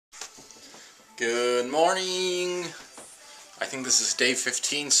Good morning. I think this is day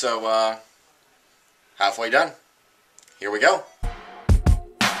 15, so halfway done. Here we go.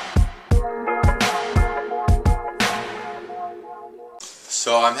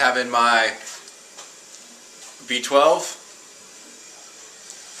 So I'm having my B12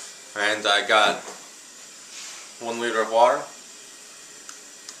 and I got 1 liter of water,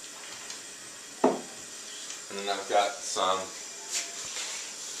 and then I've got some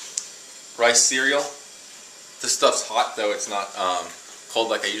rice cereal. This stuff's hot though, it's not cold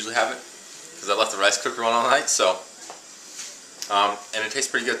like I usually have it because I left the rice cooker on all night, so and it tastes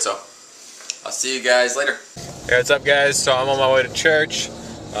pretty good, so I'll see you guys later. Hey, what's up guys? So I'm on my way to church.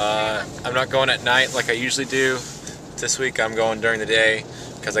 I'm not going at night like I usually do. This week I'm going during the day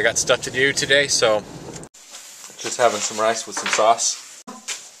because I got stuff to do today, so just having some rice with some sauce,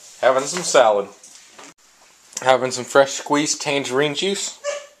 having some salad, having some fresh squeezed tangerine juice,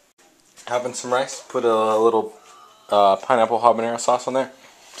 having some rice, put a little pineapple habanero sauce on there.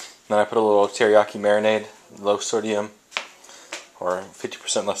 Then I put a little teriyaki marinade, low sodium, or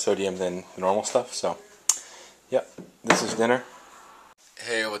 50% less sodium than normal stuff. So, yep, this is dinner.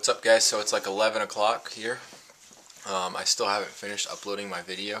 Hey, what's up guys? So it's like 11 o'clock here. I still haven't finished uploading my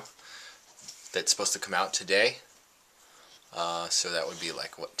video that's supposed to come out today. So that would be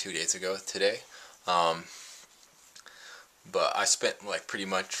like, what, 2 days ago today. But I spent like pretty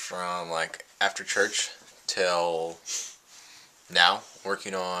much from like after church till now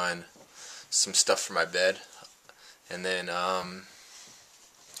working on some stuff for my bed, and then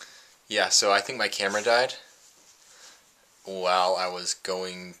yeah, so I think my camera died while I was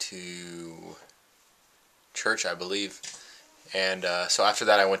going to church, I believe, and so after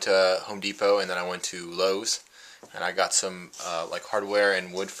that I went to Home Depot, and then I went to Lowe's and I got some like hardware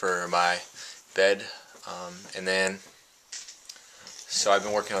and wood for my bed, and then so I've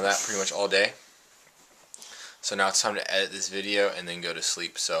been working on that pretty much all day. So now it's time to edit this video and then go to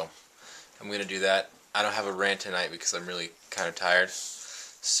sleep. So I'm going to do that. I don't have a rant tonight because I'm really kind of tired.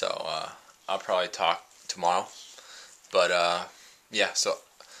 So I'll probably talk tomorrow. But yeah, so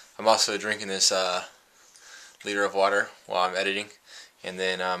I'm also drinking this liter of water while I'm editing. And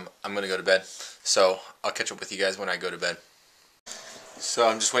then I'm going to go to bed. So I'll catch up with you guys when I go to bed. So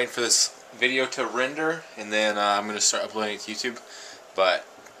I'm just waiting for this video to render, and then I'm going to start uploading it to YouTube. But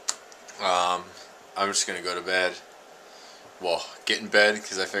I'm just gonna go to bed. Well, get in bed,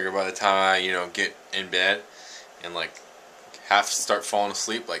 because I figure by the time I get in bed and like have to start falling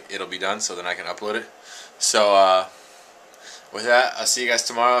asleep, like it'll be done, so then I can upload it. So with that, I'll see you guys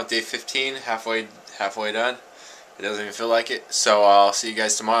tomorrow. Day 15, halfway done. It doesn't even feel like it. So I'll see you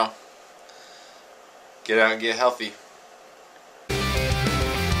guys tomorrow. Get out and get healthy.